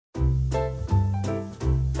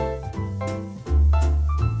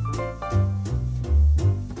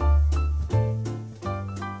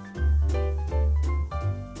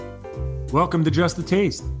Welcome to Just the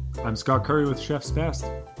Taste. I'm Scott Curry with Chef's Best.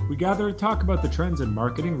 We gather to talk about the trends in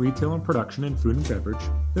marketing, retail, and production in food and beverage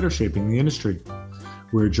that are shaping the industry.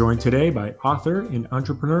 We're joined today by author and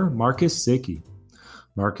entrepreneur Marcus Sakey.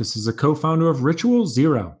 Marcus is a co-founder of Ritual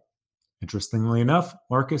Zero. Interestingly enough,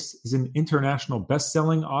 Marcus is an international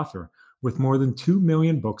best-selling author with more than 2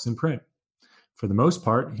 million books in print. For the most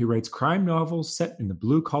part, he writes crime novels set in the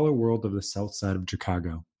blue-collar world of the South Side of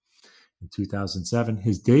Chicago. In 2007,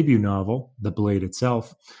 his debut novel, The Blade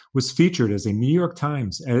Itself, was featured as a New York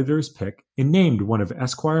Times editor's pick and named one of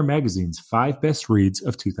Esquire magazine's 5 best reads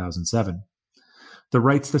of 2007. The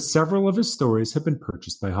rights to several of his stories have been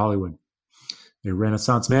purchased by Hollywood. A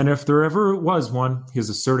Renaissance man, if there ever was one, he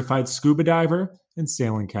is a certified scuba diver and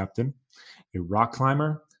sailing captain, a rock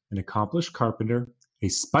climber, an accomplished carpenter, a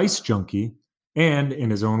spice junkie, and,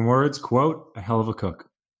 in his own words, quote, a hell of a cook.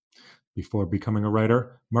 Before becoming a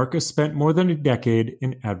writer, Marcus spent more than a decade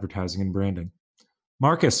in advertising and branding.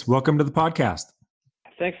 Marcus, welcome to the podcast.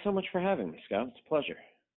 Thanks so much for having me, Scott. It's a pleasure.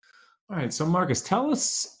 All right, so Marcus, tell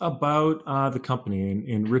us about the company.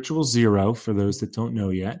 In Ritual Zero, for those that don't know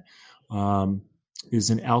yet, is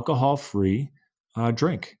an alcohol-free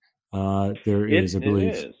drink. There is, I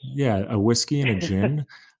believe, a whiskey and a gin.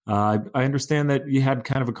 I understand that you had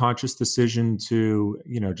kind of a conscious decision to,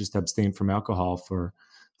 just abstain from alcohol for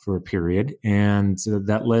a period, and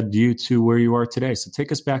that led you to where you are today. So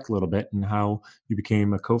take us back a little bit and how you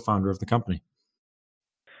became a co-founder of the company.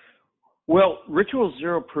 Well, Ritual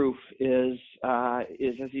Zero Proof is as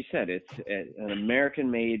you said, it's an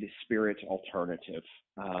American-made spirit alternative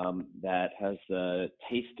that has the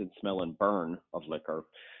taste and smell and burn of liquor,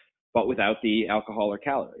 but without the alcohol or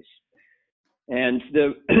calories. And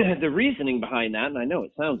the reasoning behind that, and I know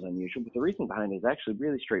it sounds unusual, but the reasoning behind it is actually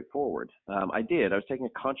really straightforward. I was taking a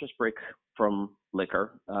conscious break from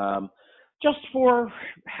liquor, just for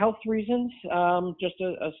health reasons. I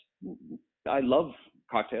love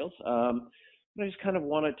cocktails, but I just kind of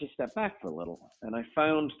wanted to step back for a little. And I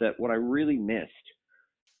found that what I really missed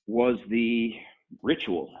was the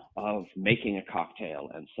ritual of making a cocktail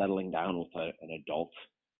and settling down with an adult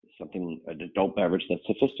beverage that's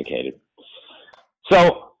sophisticated.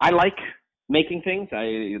 So I like making things.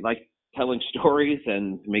 I like telling stories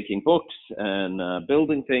and making books and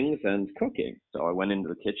building things and cooking. So I went into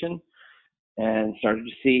the kitchen and started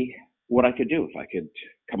to see what I could do if I could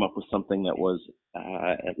come up with something that was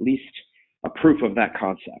at least a proof of that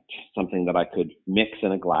concept, something that I could mix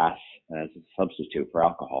in a glass as a substitute for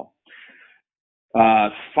alcohol.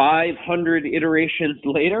 500 iterations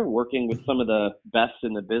later, working with some of the best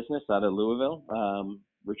in the business out of Louisville,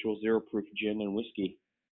 Ritual Zero Proof Gin and Whiskey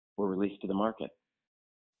were released to the market.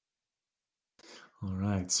 All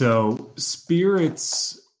right. So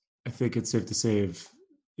spirits, I think it's safe to say,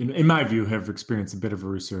 in my view, have experienced a bit of a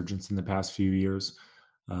resurgence in the past few years.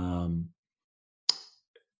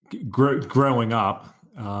 Growing up,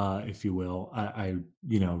 if you will, I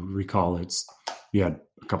recall you had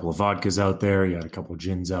a couple of vodkas out there, you had a couple of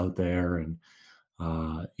gins out there, and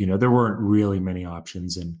there weren't really many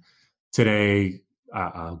options. And today,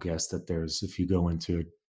 I'll guess that if you go into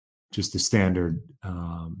just the standard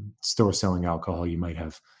store selling alcohol, you might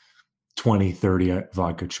have 20, 30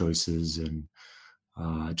 vodka choices and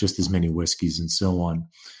just as many whiskeys and so on.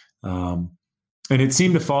 And it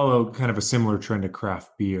seemed to follow kind of a similar trend to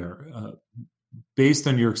craft beer. Based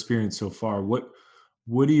on your experience so far, what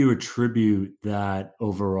do you attribute that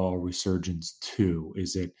overall resurgence to?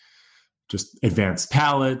 Is it just advanced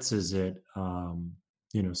palates? Is it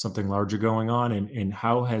something larger going on, and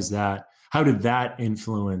how did that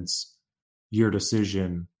influence your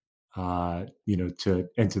decision, to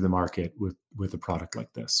enter the market with a product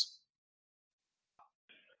like this?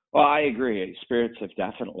 Well, I agree. Spirits have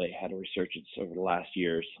definitely had a resurgence over the last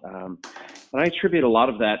years. And I attribute a lot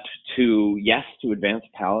of that to advanced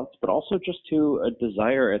palates, but also just to a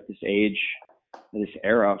desire at this age, this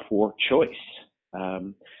era, for choice.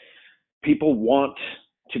 People want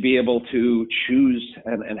to be able to choose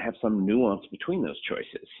and have some nuance between those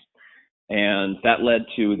choices. And that led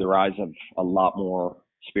to the rise of a lot more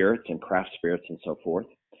spirits and craft spirits and so forth.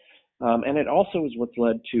 And it also is what's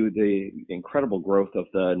led to the incredible growth of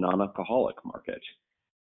the non-alcoholic market.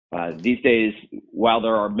 These days, while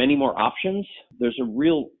there are many more options, there's a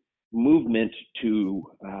real movement to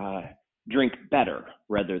drink better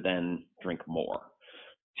rather than drink more,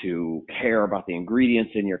 to care about the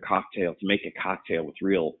ingredients in your cocktail, to make a cocktail with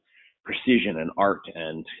real precision and art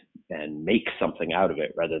and make something out of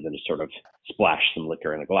it rather than to sort of splash some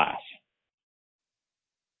liquor in a glass.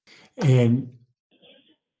 And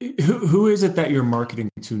who is it that you're marketing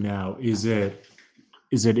to now? Is it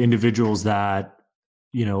individuals that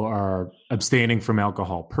are abstaining from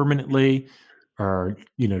alcohol permanently, or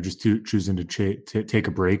just choosing to take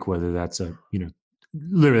a break, whether that's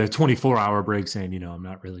literally a 24-hour break, saying I'm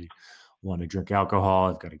not really want to drink alcohol,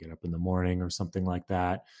 I've got to get up in the morning or something like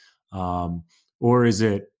that, or is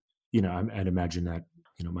it I'd imagine that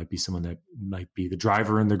might be someone that might be the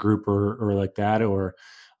driver in the group or like that, or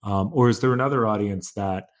is there another audience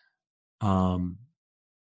that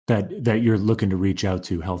that you're looking to reach out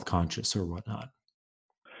to, health conscious or whatnot?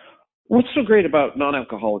 What's so great about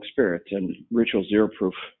non-alcoholic spirits and Ritual Zero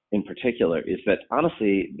Proof in particular is that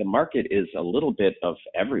honestly, the market is a little bit of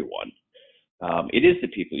everyone. It is the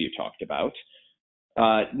people you talked about,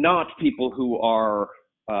 not people who are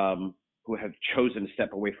who have chosen to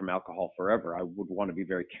step away from alcohol forever. I would want to be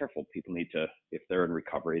very careful. People need to, if they're in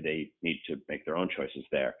recovery, they need to make their own choices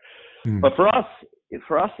there. But for us,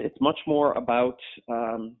 it's much more about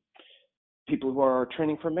people who are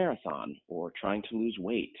training for a marathon or trying to lose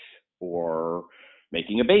weight or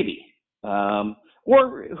making a baby,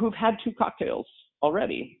 or who've had 2 cocktails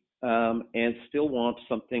already and still want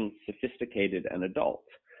something sophisticated and adult,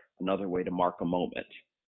 another way to mark a moment.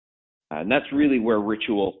 And that's really where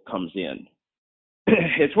Ritual comes in.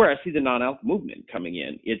 It's where I see the non-alc movement coming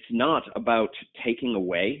in. It's not about taking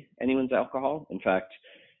away anyone's alcohol. In fact,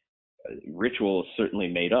 Ritual is certainly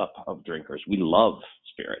made up of drinkers. We love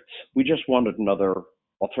spirits. We just wanted another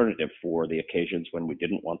alternative for the occasions when we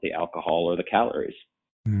didn't want the alcohol or the calories.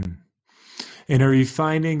 And are you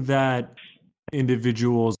finding that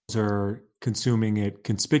individuals are consuming it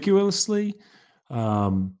conspicuously?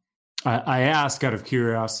 I ask out of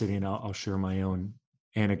curiosity, and I'll share my own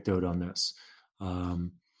anecdote on this.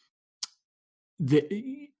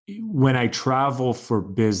 When I travel for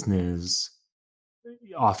business,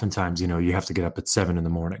 oftentimes, you have to get up at 7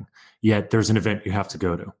 a.m, yet there's an event you have to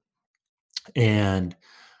go to. And,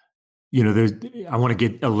 I want to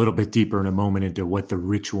get a little bit deeper in a moment into what the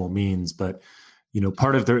ritual means, but,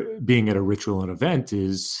 part of being at a ritual and event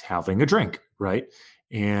is having a drink, right?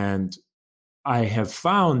 And I have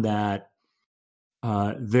found that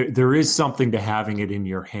there is something to having it in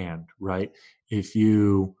your hand, right? If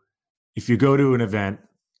you go to an event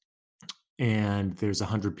and there's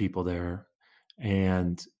 100 people there,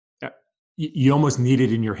 and you almost need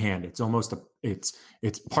it in your hand. It's almost it's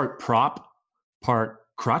part prop, part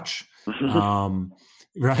crutch,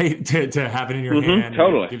 right? To have it in your hand.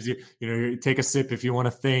 Totally. It gives you, you take a sip if you want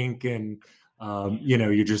to think, and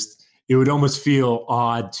it would almost feel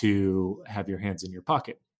odd to have your hands in your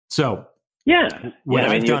pocket. So what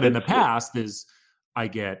I've done in the past is I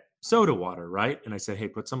get soda water, right? And I said, hey,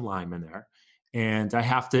 put some lime in there. And I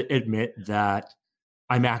have to admit that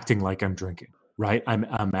I'm acting like I'm drinking, right? I'm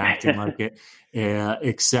acting like it,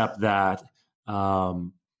 except that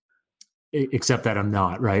I'm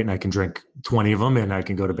not, right? And I can drink 20 of them and I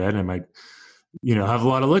can go to bed and I might, have a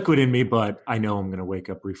lot of liquid in me, but I know I'm going to wake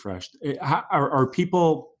up refreshed. Are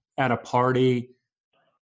people at a party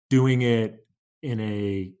doing it in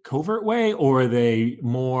a covert way, or are they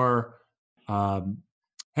more,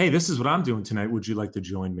 hey, this is what I'm doing tonight, would you like to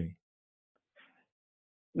join me?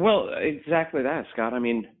 Well, exactly that, Scott. I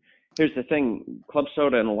mean, here's the thing. Club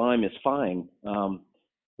soda and a lime is fine, but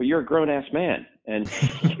you're a grown-ass man, and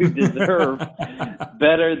you deserve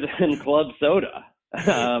better than club soda.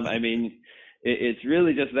 I mean, it's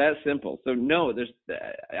really just that simple. So no,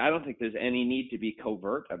 I don't think there's any need to be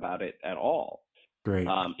covert about it at all. Great.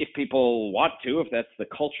 If people want to, if that's the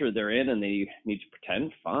culture they're in and they need to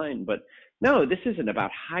pretend, fine. But no, this isn't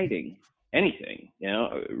about hiding anything.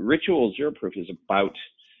 Ritual Zero Proof is about,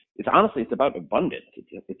 it's about abundance.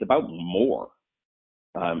 It's about more.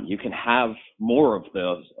 You can have more of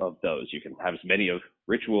those. You can have as many of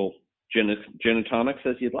Ritual gin and tonics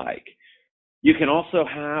as you'd like. You can also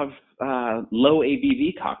have low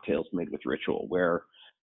ABV cocktails made with Ritual, where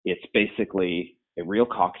it's basically a real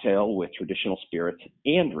cocktail with traditional spirits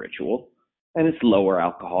and Ritual, and it's lower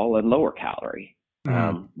alcohol and lower calorie,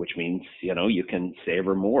 which means, you can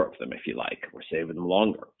savor more of them if you like, or savor them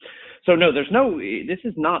longer. So no, this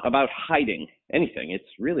is not about hiding anything. It's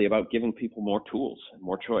really about giving people more tools and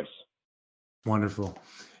more choice. Wonderful.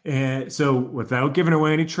 And so without giving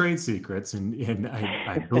away any trade secrets, and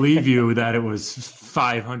I believe you that it was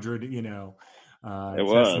 500, it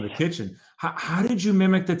was in the kitchen. How did you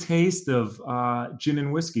mimic the taste of gin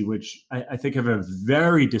and whiskey, which I think have a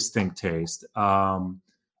very distinct taste, and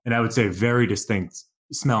I would say very distinct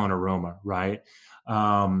smell and aroma, right?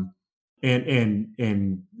 And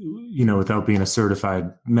without being a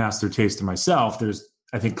certified master taster myself, there's,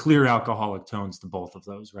 I think, clear alcoholic tones to both of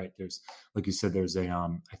those, right? There's, like you said, there's I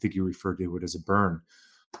think you referred to it as a burn.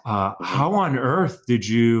 How on earth did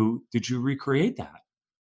you recreate that?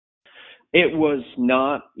 It was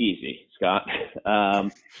not easy, Scott.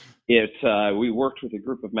 We worked with a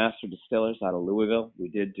group of master distillers out of Louisville. We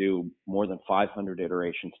did do more than 500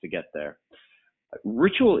 iterations to get there.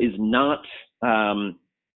 Ritual is not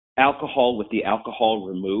alcohol with the alcohol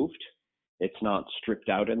removed. It's not stripped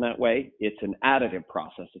out in that way. It's an additive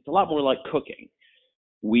process. It's a lot more like cooking.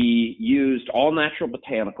 We used all natural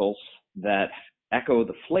botanicals that echo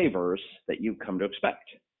the flavors that you've come to expect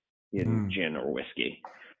in gin or whiskey.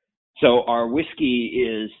 So our whiskey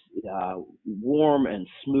is warm and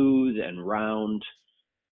smooth and round,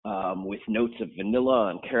 with notes of vanilla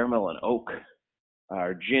and caramel and oak.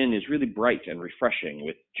 Our gin is really bright and refreshing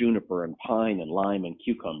with juniper and pine and lime and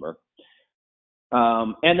cucumber.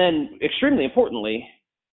 And then, extremely importantly,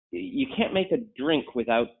 you can't make a drink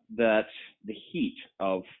without the heat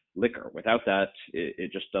of liquor. Without that,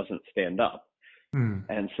 it just doesn't stand up.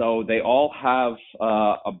 And so they all have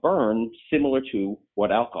a burn similar to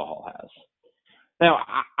what alcohol has. Now,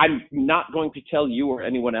 I'm not going to tell you or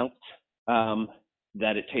anyone else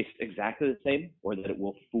that it tastes exactly the same or that it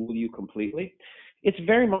will fool you completely. It's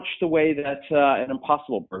very much the way that an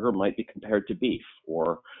Impossible Burger might be compared to beef,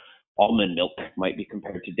 or almond milk might be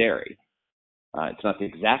compared to dairy. It's not the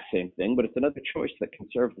exact same thing, but it's another choice that can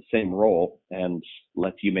serve the same role and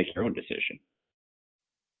lets you make your own decision.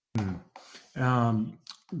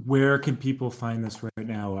 Where can people find this right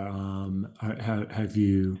now? Have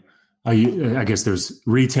you? I guess there's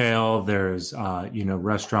retail, there's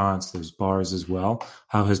restaurants, there's bars as well.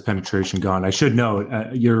 How has penetration gone? I should note,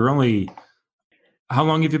 how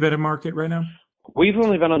long have you been in market right now? We've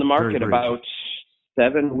only been on the market about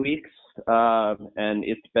 7 weeks, and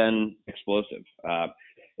it's been explosive.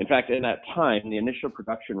 In fact, in that time, the initial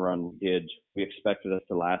production run we expected us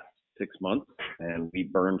to last 6 months, and we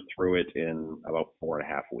burned through it in about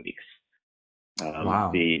 4.5 weeks.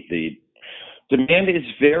 Wow. The demand is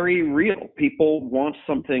very real. People want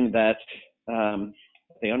something that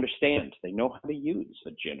they understand. They know how to use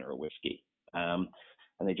a gin or a whiskey, and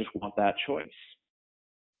they just want that choice.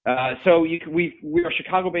 So we're a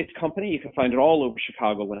Chicago-based company. You can find it all over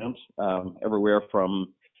Chicagoland, everywhere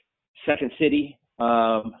from Second City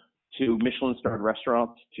to Michelin-starred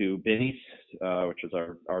restaurants to Binny's, which is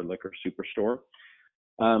our liquor superstore.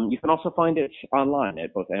 You can also find it online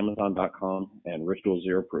at both Amazon.com and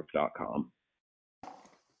RitualZeroProof.com.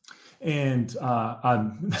 And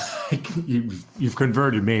you've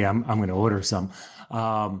converted me. I'm going to order some.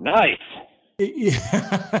 Nice.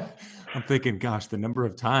 Yeah. I'm thinking, gosh, the number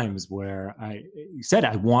of times where you said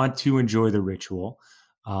I want to enjoy the Ritual.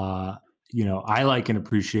 I like and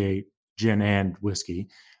appreciate gin and whiskey.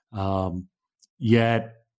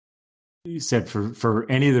 Yet you said for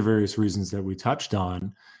any of the various reasons that we touched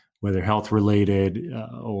on, whether health related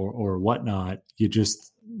or whatnot, you're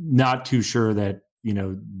just not too sure that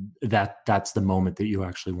that's the moment that you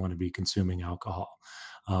actually want to be consuming alcohol.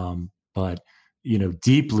 But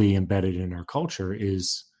deeply embedded in our culture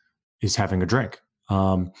is having a drink.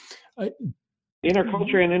 In our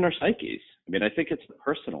culture and in our psyches. I mean, I think it's a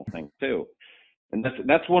personal thing too. And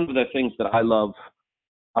that's one of the things that I love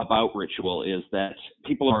about Ritual is that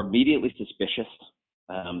people are immediately suspicious.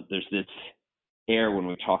 There's this air when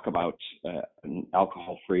we talk about an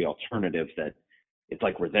alcohol-free alternative that it's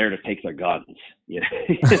like we're there to take their guns.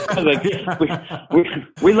 Like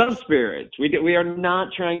we love spirits. We are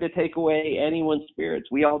not trying to take away anyone's spirits.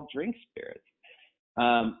 We all drink spirits.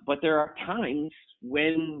 But there are times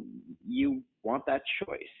when you want that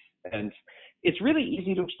choice. And it's really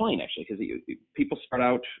easy to explain, actually, because people start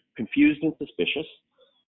out confused and suspicious.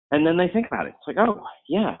 And then they think about it. It's like, oh,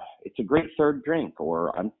 yeah, it's a great third drink.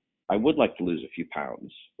 Or I would like to lose a few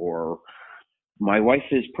pounds. Or my wife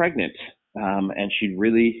is pregnant, and she's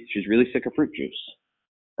really sick of fruit juice.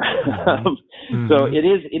 Mm-hmm. So it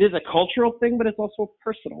is a cultural thing, but it's also a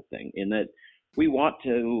personal thing in that we want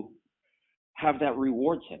to have that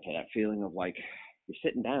reward center, that feeling of like you're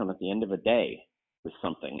sitting down at the end of a day with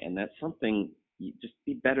something, and that something you just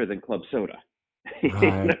be better than club soda.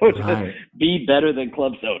 Right, right. Be better than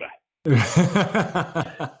club soda.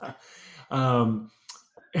 How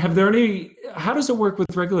does it work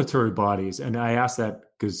with regulatory bodies? And I asked that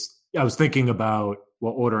because I was thinking about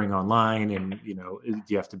ordering online, and do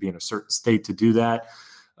you have to be in a certain state to do that?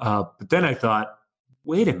 But then I thought,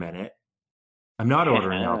 wait a minute, I'm not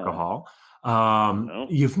ordering alcohol. No.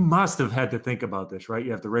 You must have had to think about this, right? You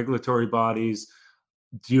have the regulatory bodies.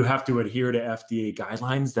 Do you have to adhere to FDA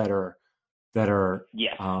guidelines that are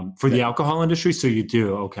yes. For the alcohol industry? So you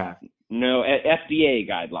do, okay. No, FDA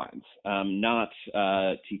guidelines, not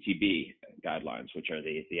TTB guidelines, which are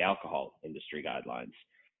the alcohol industry guidelines.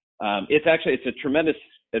 It's a tremendous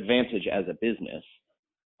advantage as a business.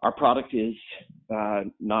 our product is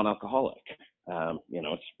non-alcoholic.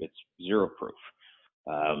 It's zero proof.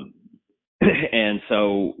 And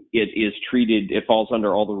so it is treated, it falls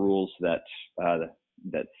under all the rules that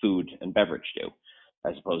food and beverage do,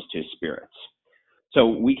 as opposed to spirits. So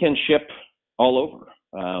we can ship all over.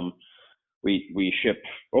 We ship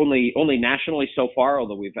only nationally so far,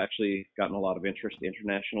 although we've actually gotten a lot of interest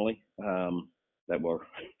internationally that we're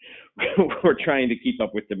trying to keep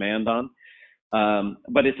up with demand on.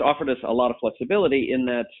 But it's offered us a lot of flexibility in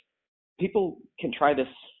that people can try this,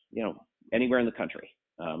 anywhere in the country.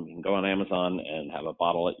 You can go on Amazon and have a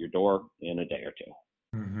bottle at your door in a day or two.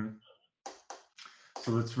 Mm-hmm.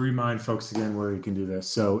 So let's remind folks again where you can do this.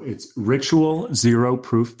 So it's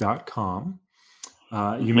ritualzeroproof.com.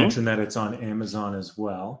 You mentioned that it's on Amazon as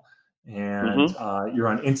well. And you're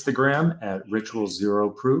on Instagram at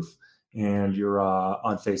ritualzeroproof, and you're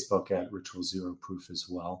on Facebook at ritualzeroproof as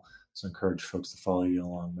well. So I encourage folks to follow you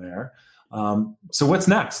along there. So what's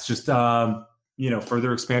next? Just,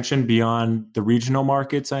 further expansion beyond the regional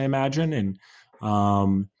markets, I imagine. And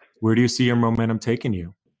where do you see your momentum taking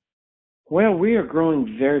you? Well, we are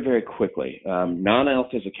growing very, very quickly.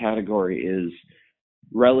 Non-alc as a category is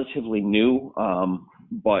relatively new,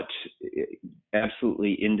 but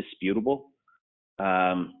absolutely indisputable.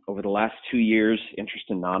 Over the last 2 years, interest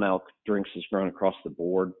in non-alc drinks has grown across the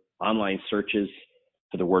board. Online searches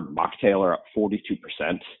for the word mocktail are up 42%.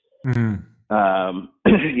 Mm-hmm.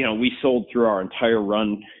 We sold through our entire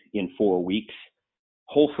run in 4 weeks.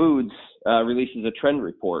 Whole Foods releases a trend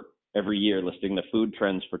report every year listing the food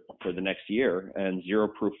trends for the next year, and zero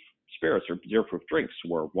proof spirits or zero proof drinks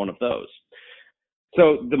were one of those.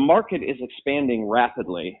 So the market is expanding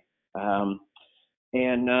rapidly, and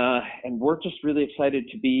we're just really excited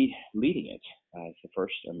to be leading it. It's the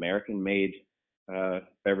first American-made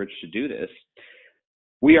beverage to do this.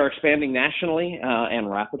 We are expanding nationally and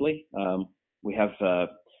rapidly. We have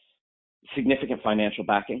significant financial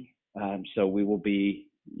backing, so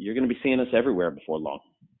you're going to be seeing us everywhere before long.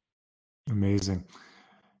 Amazing.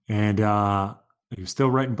 And you're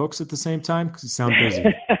still writing books at the same time? Because you sound busy.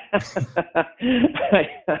 I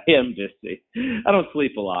am busy. I don't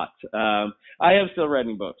sleep a lot. I am still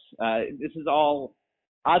writing books. This is all,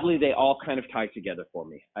 oddly, they all kind of tie together for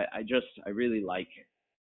me. I really like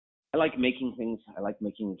making things. I like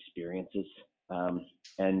making experiences.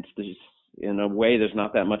 And in a way, there's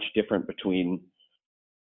not that much different between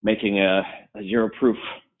making a zero proof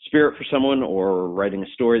spirit for someone or writing a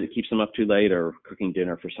story that keeps them up too late or cooking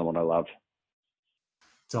dinner for someone I love.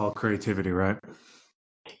 It's all creativity, right?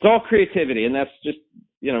 It's all creativity, and that's just,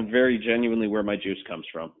 very genuinely where my juice comes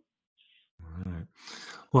from. All right.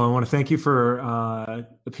 Well, I want to thank you for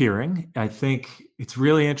appearing. I think it's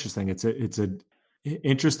really interesting. It's a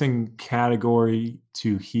interesting category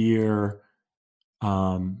to hear.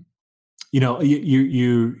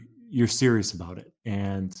 You're serious about it,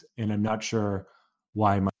 and I'm not sure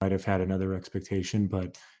why I might have had another expectation,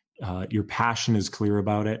 but your passion is clear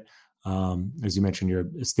about it. As you mentioned, you're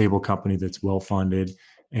a stable company that's well funded,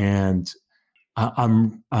 and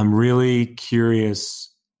I'm really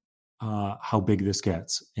curious how big this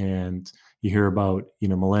gets. And you hear about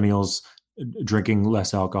millennials drinking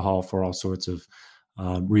less alcohol for all sorts of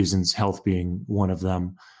reasons, health being one of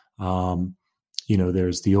them.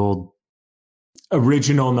 There's the old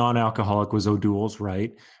original non-alcoholic was O'Doul's,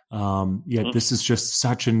 right? Yet this is just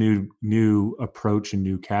such a new approach and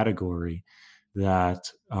new category that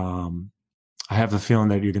I have a feeling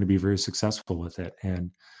that you're going to be very successful with it.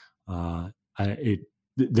 And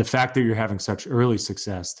the fact that you're having such early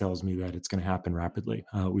success tells me that it's going to happen rapidly.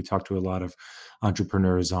 We talked to a lot of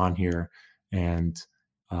entrepreneurs on here, and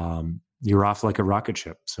you're off like a rocket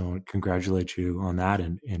ship. So I congratulate you on that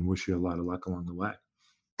and wish you a lot of luck along the way.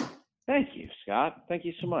 Thank you, Scott. Thank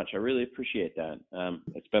you so much. I really appreciate that.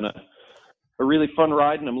 It's been a really fun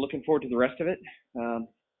ride, and I'm looking forward to the rest of it. And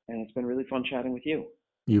it's been really fun chatting with you.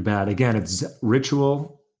 You bet. Again, it's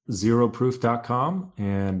ritualzeroproof.com,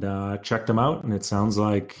 and check them out. And it sounds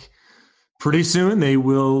like pretty soon they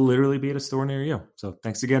will literally be at a store near you. So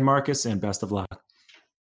thanks again, Marcus, and best of luck.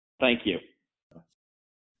 Thank you.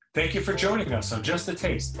 Thank you for joining us on Just a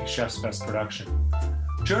Taste, a Chef's Best production.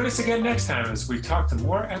 Join us again next time as we talk to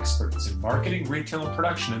more experts in marketing, retail, and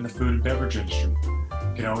production in the food and beverage industry.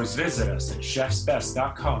 You can always visit us at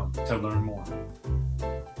chefsbest.com to learn more.